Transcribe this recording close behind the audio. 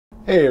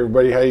Hey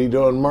everybody, how you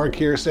doing? Mark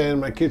here, standing in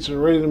my kitchen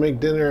ready to make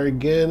dinner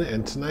again.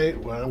 And tonight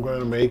what I'm going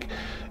to make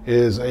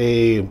is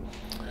a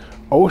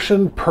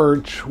ocean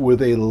perch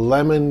with a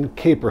lemon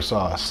caper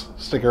sauce.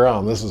 Stick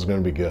around, this is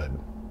going to be good.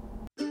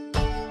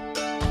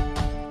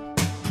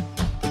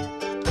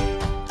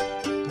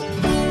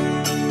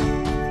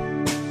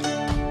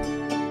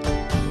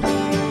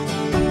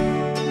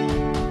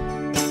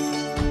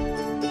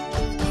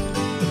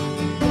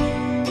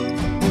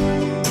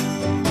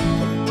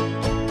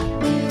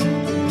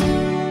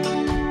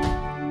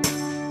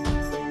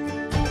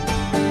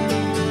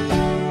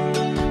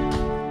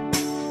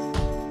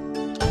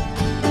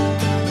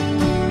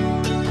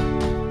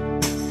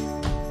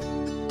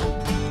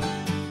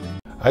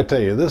 I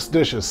tell you, this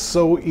dish is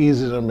so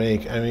easy to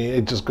make. I mean,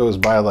 it just goes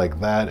by like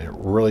that. It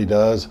really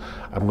does.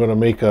 I'm going to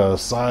make a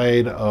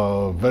side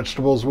of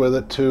vegetables with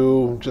it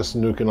too. Just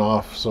nuking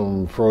off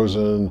some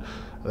frozen,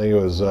 I think it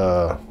was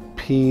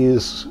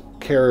peas,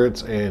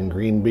 carrots, and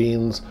green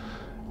beans.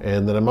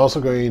 And then I'm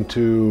also going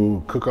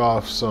to cook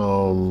off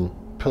some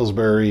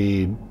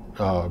Pillsbury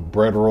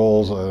bread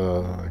rolls.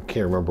 I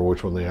can't remember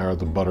which one they are,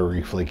 the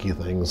buttery, flaky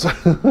things.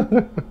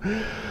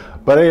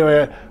 But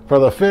anyway, for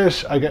the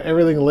fish, I got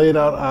everything laid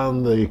out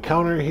on the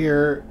counter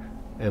here,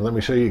 and let me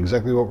show you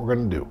exactly what we're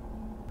going to do.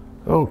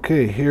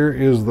 Okay, here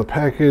is the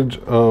package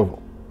of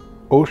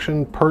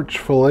Ocean Perch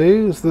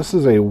Filets. This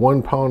is a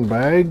 1 pound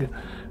bag,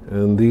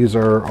 and these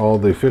are all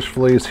the fish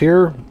fillets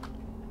here.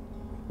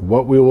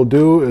 What we will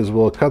do is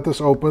we'll cut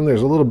this open.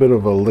 There's a little bit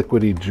of a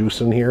liquidy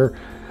juice in here.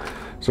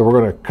 So we're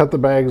going to cut the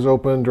bags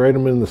open, drain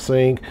them in the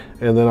sink,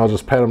 and then I'll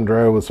just pat them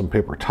dry with some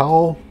paper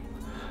towel.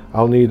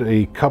 I'll need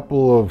a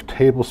couple of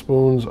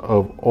tablespoons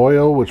of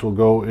oil, which will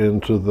go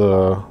into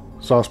the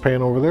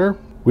saucepan over there.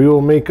 We will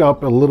make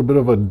up a little bit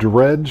of a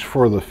dredge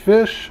for the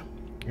fish,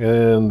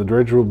 and the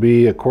dredge will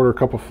be a 1/4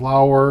 cup of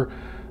flour,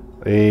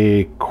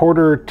 a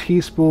 1/4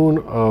 teaspoon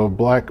of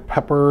black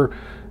pepper,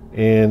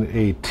 and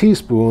a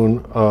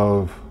teaspoon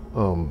of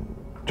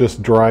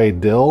just dry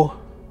dill.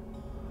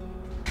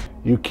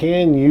 You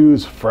can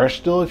use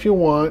fresh dill if you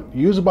want.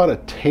 Use about a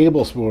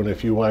tablespoon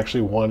if you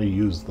actually want to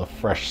use the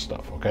fresh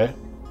stuff, okay?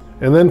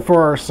 And then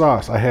for our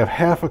sauce, I have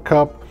 1/2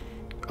 cup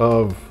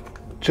of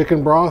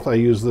chicken broth. I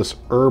use this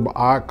Herb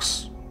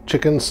Ox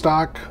chicken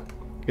stock.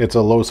 It's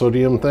a low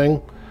sodium thing.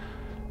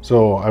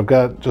 So I've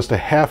got just a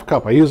 1/2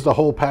 cup. I used the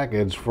whole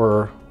package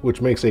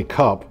which makes a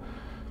cup,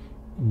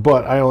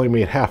 but I only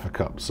made 1/2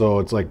 cup. So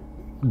it's like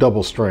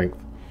double strength.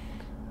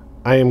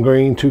 I am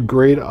going to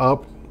grate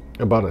up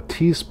about a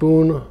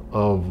teaspoon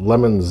of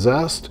lemon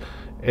zest.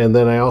 And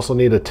then I also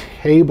need a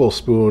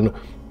tablespoon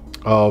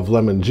of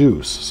lemon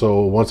juice.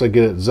 So once I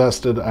get it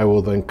zested, I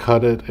will then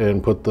cut it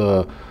and put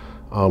the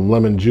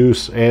lemon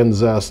juice and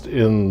zest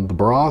in the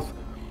broth.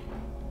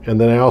 And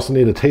then I also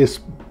need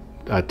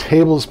a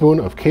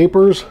tablespoon of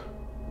capers.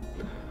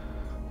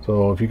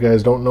 So if you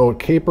guys don't know what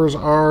capers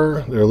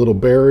are, they're little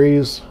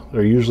berries.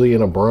 They're usually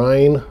in a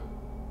brine.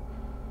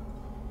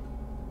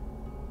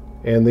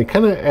 And they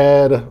kind of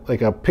add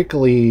like a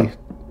pickly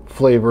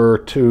flavor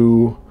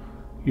to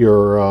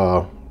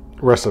your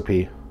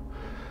recipe.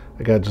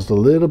 I got just a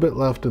little bit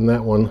left in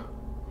that one,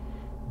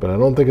 but I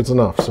don't think it's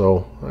enough,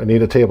 so I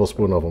need a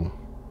tablespoon of them.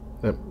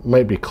 That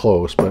might be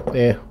close, but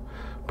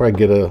probably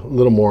get a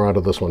little more out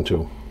of this one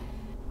too.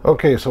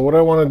 Okay, so what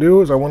I want to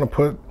do is I want to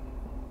put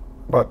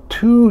about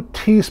 2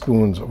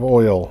 teaspoons of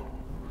oil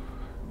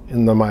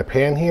in my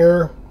pan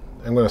here.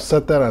 I'm going to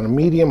set that on a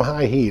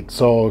medium-high heat.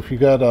 So if you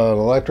got an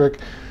electric,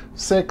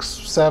 6,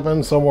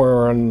 7, somewhere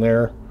around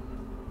there.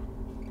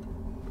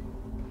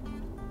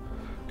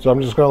 So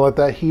I'm just going to let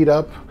that heat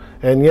up.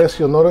 And yes,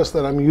 you'll notice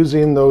that I'm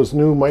using those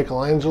new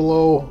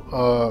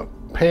Michelangelo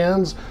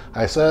pans.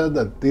 I said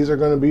that these are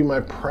going to be my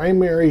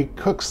primary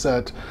cook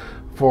set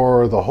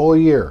for the whole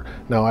year.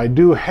 Now I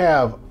do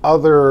have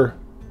other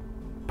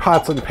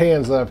pots and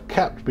pans that I've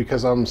kept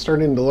because I'm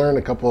starting to learn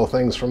a couple of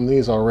things from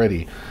these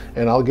already.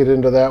 And I'll get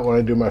into that when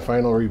I do my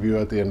final review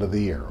at the end of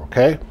the year,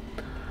 okay?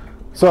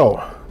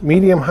 So,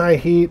 medium-high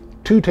heat,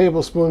 2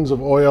 tablespoons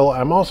of oil.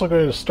 I'm also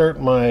going to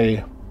start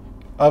my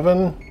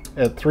oven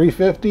at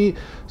 350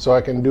 so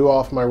I can do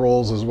off my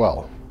rolls as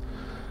well.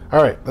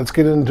 All right, let's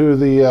get into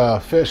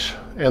the fish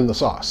and the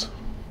sauce.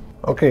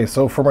 Okay,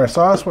 so for my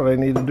sauce, what I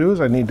need to do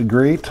is I need to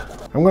grate.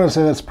 I'm going to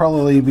say that's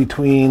probably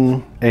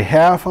between a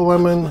 1/2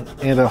 lemon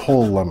and a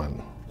whole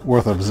lemon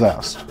worth of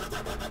zest.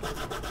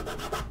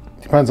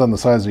 Depends on the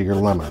size of your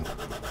lemon.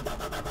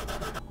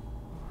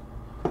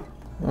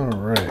 All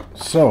right,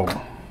 so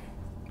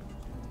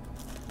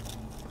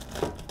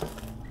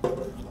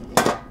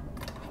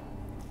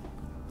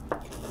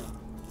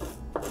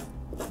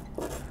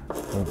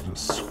I'll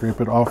just scrape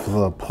it off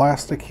the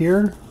plastic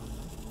here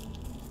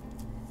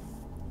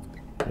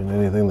and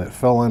anything that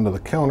fell onto the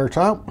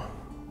countertop.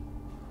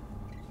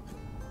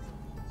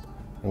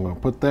 I'm going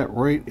to put that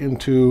right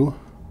into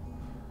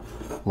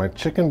my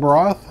chicken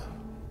broth,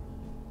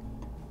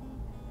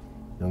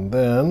 and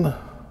then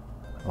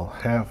I'll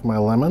have my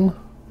lemon.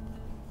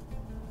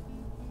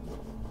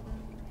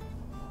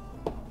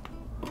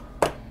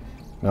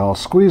 Now I'll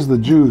squeeze the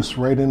juice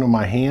right into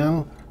my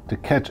hand to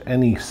catch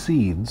any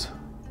seeds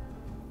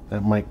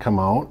that might come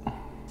out.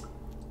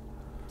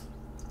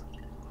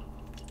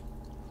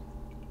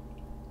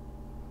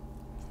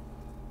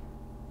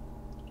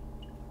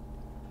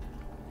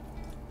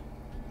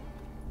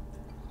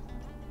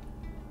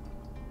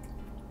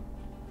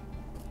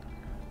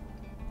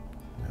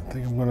 I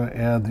think I'm going to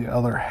add the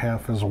other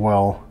half as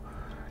well.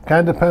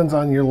 Kind of depends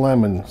on your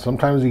lemon.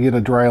 Sometimes you get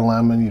a dry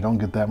lemon, you don't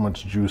get that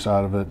much juice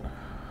out of it.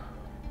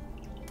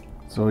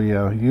 So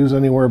yeah, use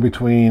anywhere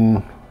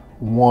between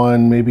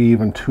 1, maybe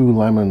even 2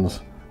 lemons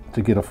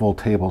to get a full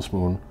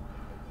tablespoon.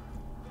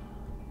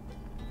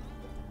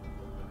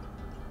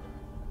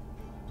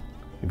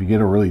 If you get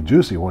a really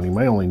juicy one, you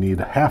might only need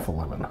half a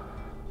lemon.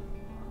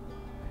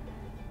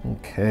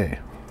 Okay.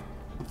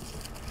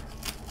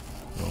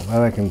 So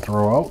that I can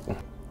throw out.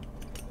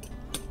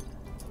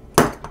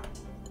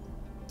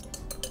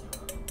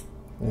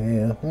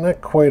 Yeah,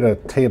 not quite a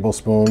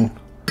tablespoon.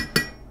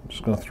 I'm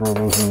just going to throw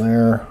those in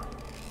there.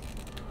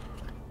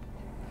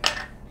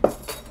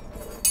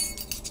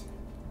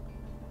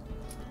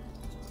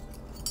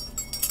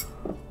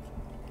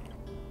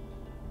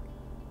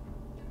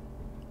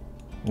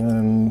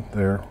 And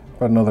there,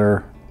 about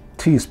another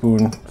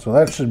teaspoon. So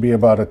that should be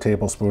about a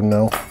tablespoon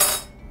now.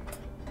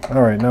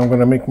 All right, now I'm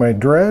going to make my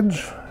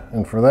dredge.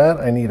 And for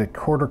that, I need a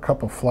 1/4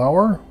 cup of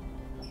flour.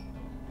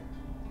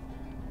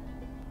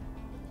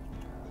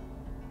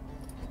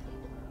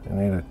 I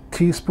need a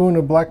teaspoon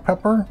of black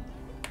pepper.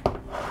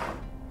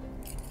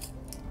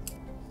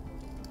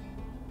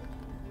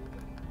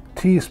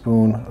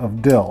 Teaspoon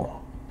of dill.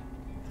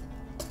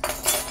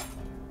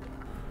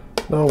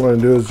 Now what I'm going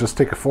to do is just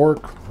take a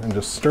fork and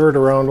just stir it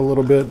around a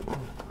little bit.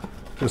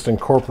 Just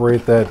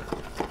incorporate that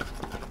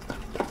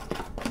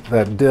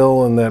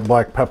dill and that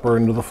black pepper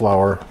into the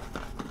flour.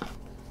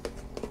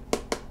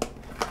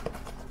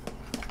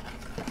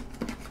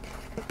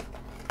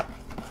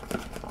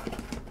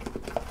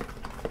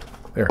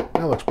 There,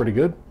 that looks pretty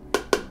good.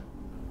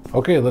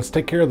 Okay, let's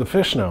take care of the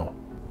fish now.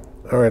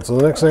 All right, so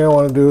the next thing I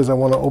want to do is I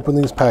want to open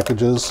these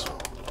packages.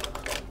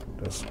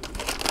 Just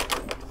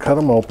cut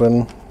them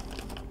open.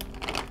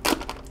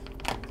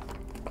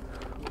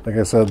 Like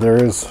I said,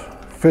 there is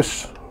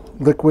fish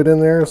liquid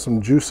in there,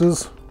 some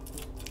juices.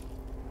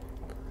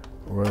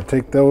 We're going to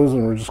take those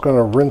and we're just going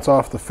to rinse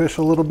off the fish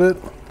a little bit.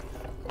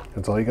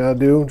 That's all you got to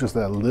do, just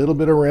that little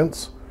bit of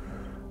rinse.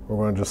 We're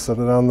going to just set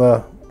it on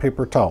the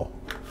paper towel.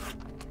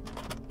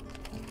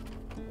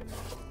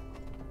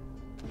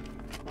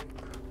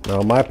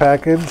 Now my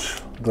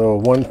package, the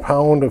 1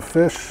 pound of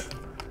fish,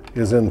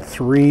 is in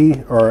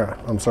 5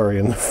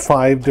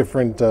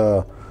 different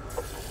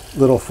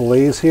little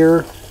fillets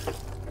here.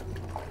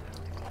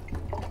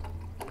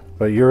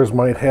 But yours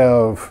might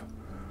have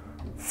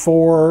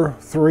 4,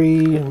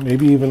 3,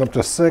 maybe even up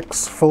to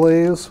 6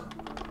 fillets.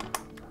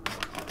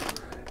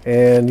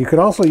 And you can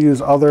also use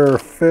other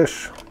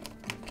fish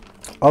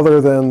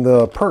other than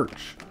the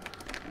perch.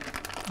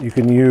 You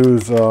can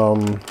use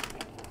orange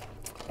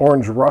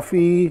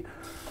roughy,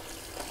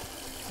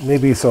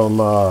 maybe some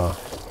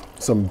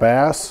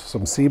bass,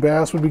 some sea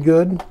bass would be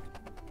good.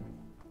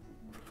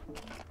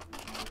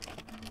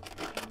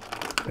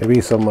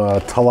 Maybe some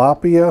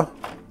tilapia.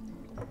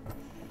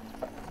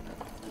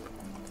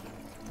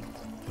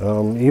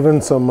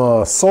 Even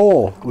some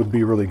sole would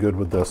be really good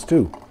with this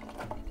too.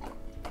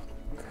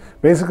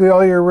 Basically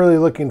all you're really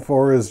looking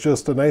for is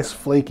just a nice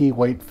flaky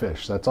white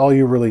fish. That's all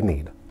you really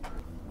need.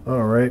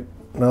 All right,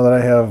 now that I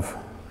have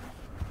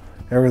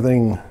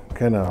everything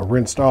kind of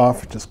rinsed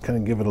off, just kind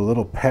of give it a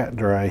little pat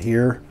dry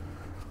here.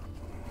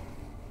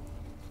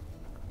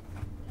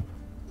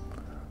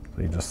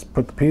 So you just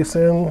put the piece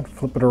in,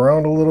 flip it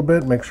around a little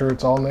bit, make sure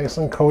it's all nice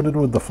and coated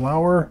with the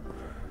flour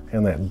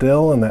and that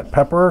dill and that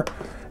pepper.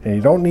 And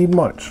you don't need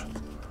much.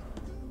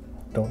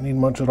 Don't need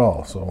much at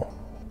all, so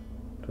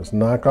just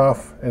knock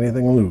off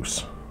anything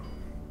loose.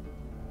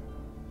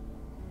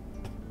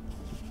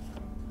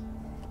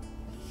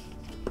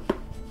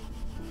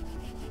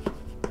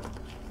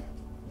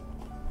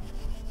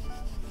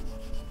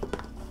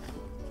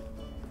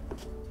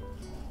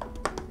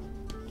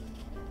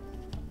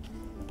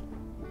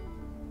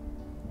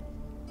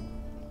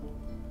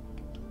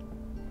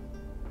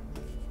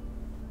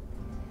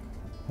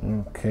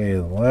 Okay,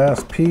 the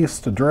last piece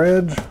to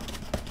dredge.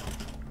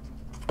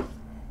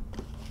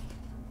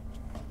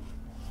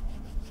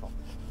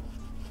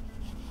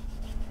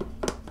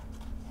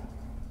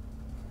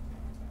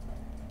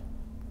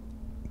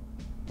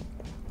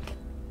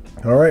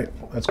 All right,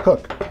 let's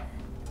cook.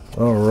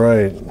 All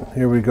right,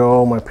 here we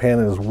go. My pan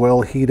is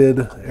well heated.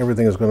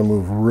 Everything is going to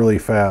move really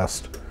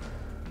fast.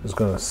 Just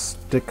going to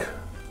stick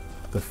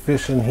the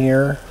fish in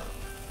here.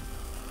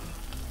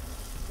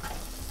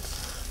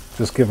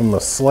 Just give them a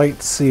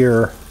slight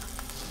sear.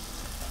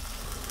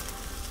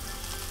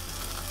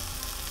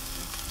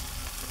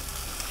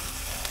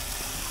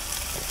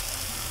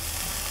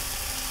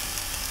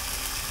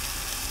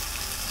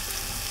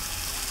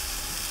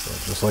 So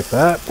just like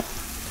that.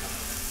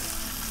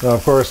 Now,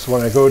 of course,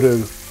 when I go to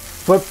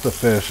flip the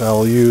fish,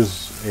 I'll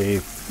use a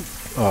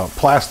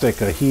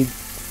plastic, a heat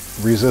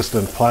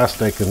resistant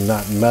plastic and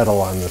not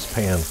metal on this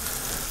pan.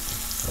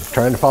 I'm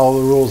trying to follow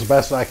the rules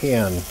best I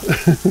can.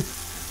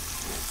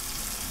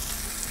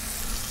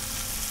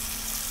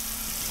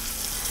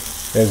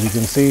 As you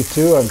can see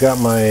too, I've got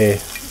my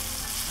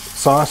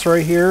sauce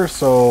right here.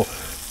 So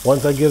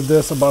once I give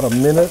this about a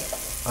minute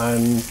on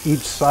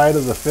each side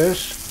of the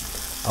fish,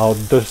 I'll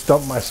just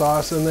dump my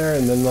sauce in there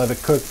and then let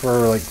it cook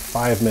for like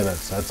 5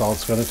 minutes. That's all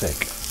it's going to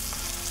take.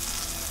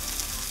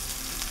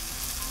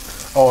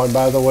 Oh, and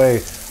by the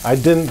way, I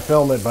didn't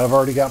film it, but I've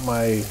already got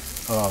my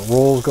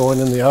rolls going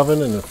in the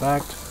oven. And in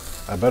fact,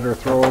 I better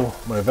throw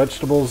my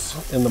vegetables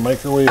in the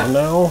microwave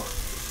now.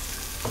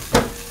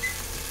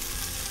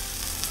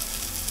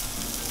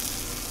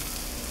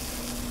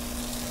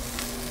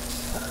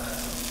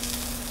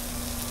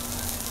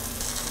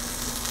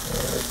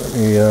 Let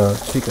me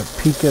take a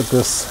peek at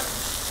this.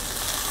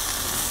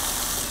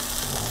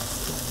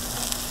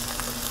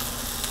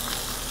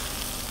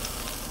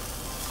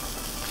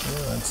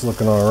 Yeah, it's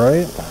looking all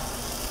right.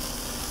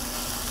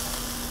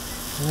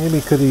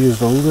 Maybe could have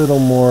used a little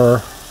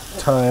more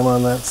time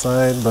on that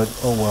side, but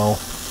oh well.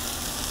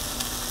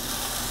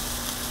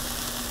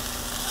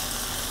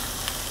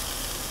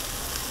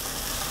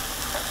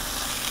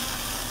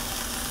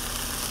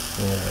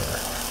 Yeah.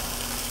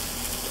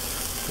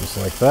 Just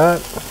like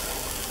that.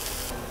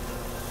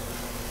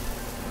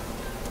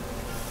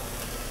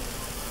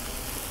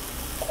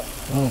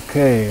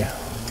 Okay,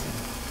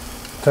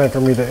 time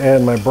for me to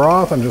add my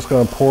broth. I'm just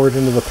going to pour it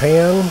into the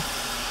pan.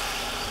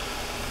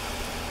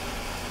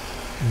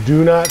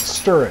 Do not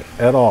stir it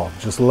at all.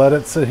 Just let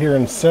it sit here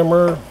and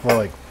simmer for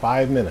like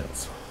 5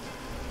 minutes.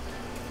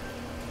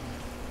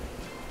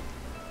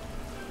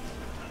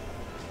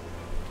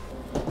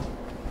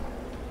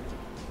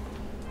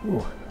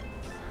 Ooh,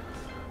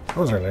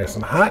 those are nice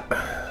and hot.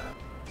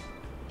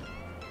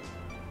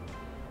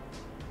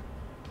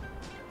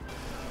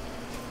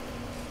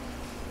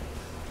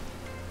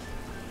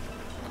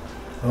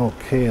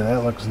 Okay,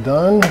 that looks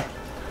done.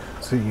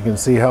 So you can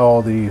see how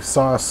the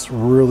sauce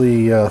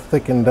really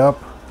thickened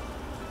up.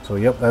 So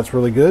yep, that's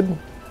really good.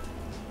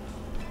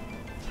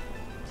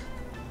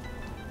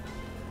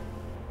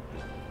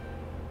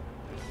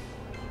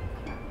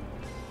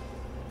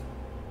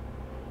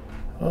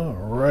 All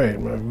right,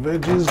 my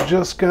veggies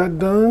just got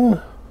done.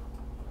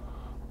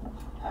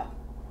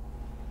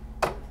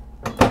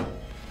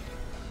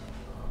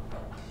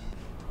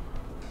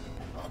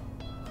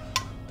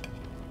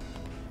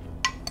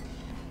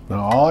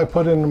 Now all I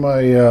put into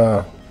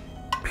my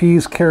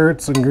peas,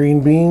 carrots, and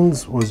green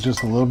beans was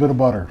just a little bit of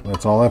butter.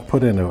 That's all I've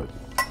put into it.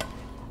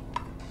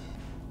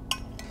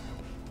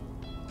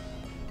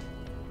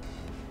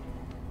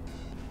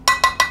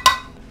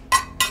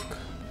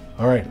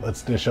 All right,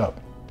 let's dish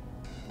up.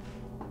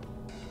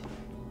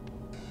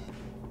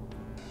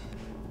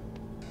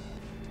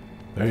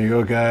 There you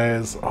go,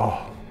 guys.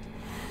 Oh,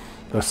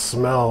 the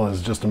smell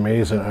is just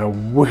amazing. I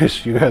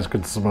wish you guys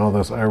could smell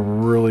this. I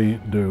really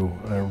do.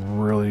 I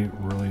really,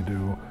 really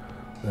do.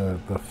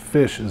 The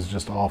fish is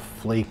just all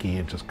flaky.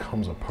 It just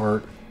comes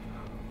apart.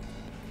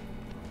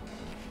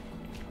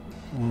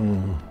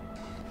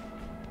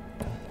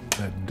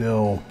 That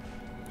dill,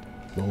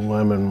 the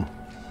lemon,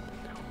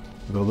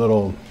 the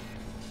little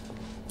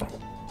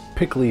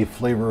pickly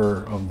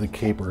flavor of the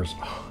capers.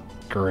 Oh,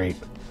 great.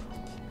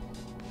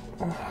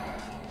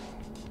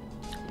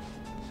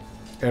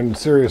 And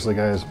seriously,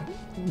 guys,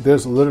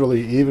 this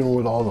literally, even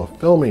with all the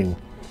filming,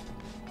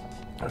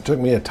 it took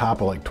me a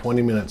top of like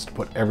 20 minutes to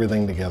put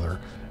everything together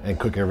and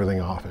cook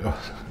everything off.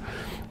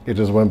 It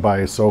just went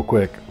by so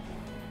quick.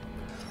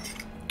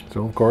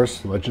 So of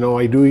course, let you know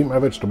I do eat my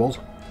vegetables.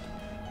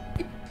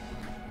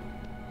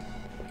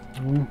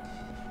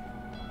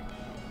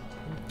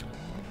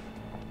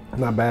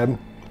 Not bad.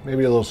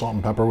 Maybe a little salt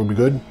and pepper would be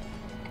good.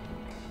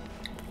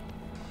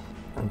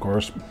 Of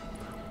course,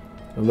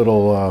 a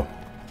little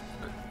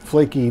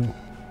flaky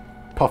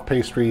puff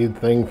pastry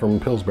thing from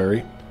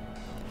Pillsbury.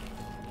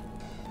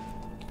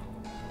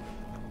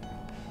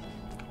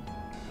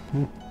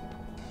 I'm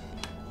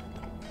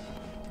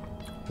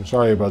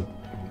sorry, but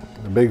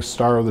the big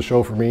star of the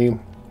show for me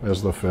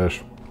is the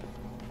fish.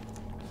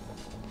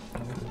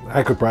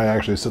 I could probably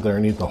actually sit there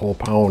and eat the whole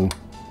pound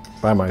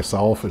by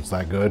myself. It's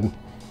that good.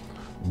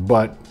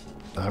 But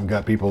I've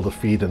got people to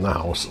feed in the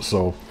house,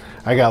 so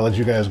I gotta let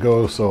you guys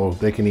go so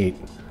they can eat.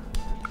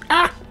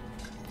 Ah!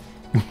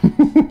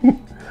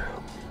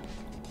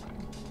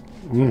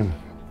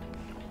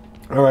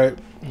 All right,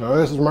 now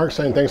this is Mark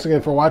saying thanks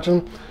again for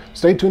watching.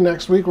 Stay tuned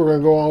next week. We're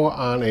gonna go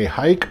on a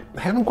hike.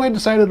 I haven't quite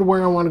decided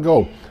where I want to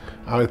go.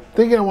 I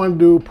think I want to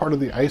do part of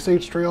the Ice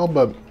Age Trail,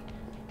 but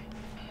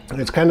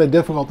it's kind of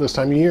difficult this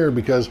time of year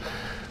because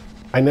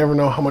I never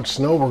know how much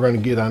snow we're going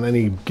to get on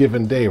any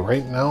given day.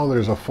 Right now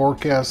there's a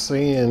forecast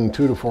saying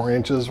 2 to 4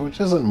 inches, which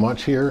isn't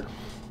much here,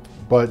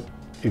 but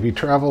if you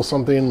travel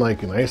something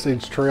like an Ice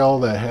Age Trail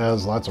that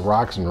has lots of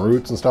rocks and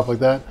roots and stuff like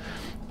that,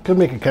 it could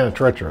make it kind of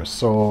treacherous.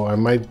 So I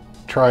might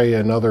try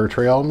another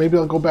trail. Maybe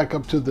I'll go back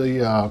up to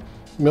the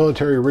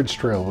Military Ridge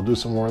Trail. We'll do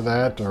some more of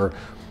that, or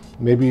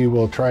maybe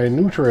we'll try a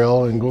new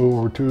trail and go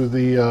over to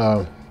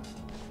the,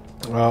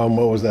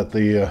 what was that?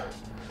 The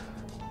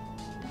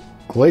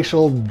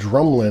Glacial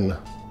Drumlin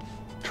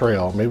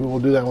Trail. Maybe we'll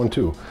do that one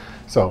too.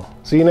 So,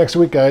 see you next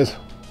week, guys.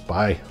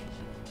 Bye.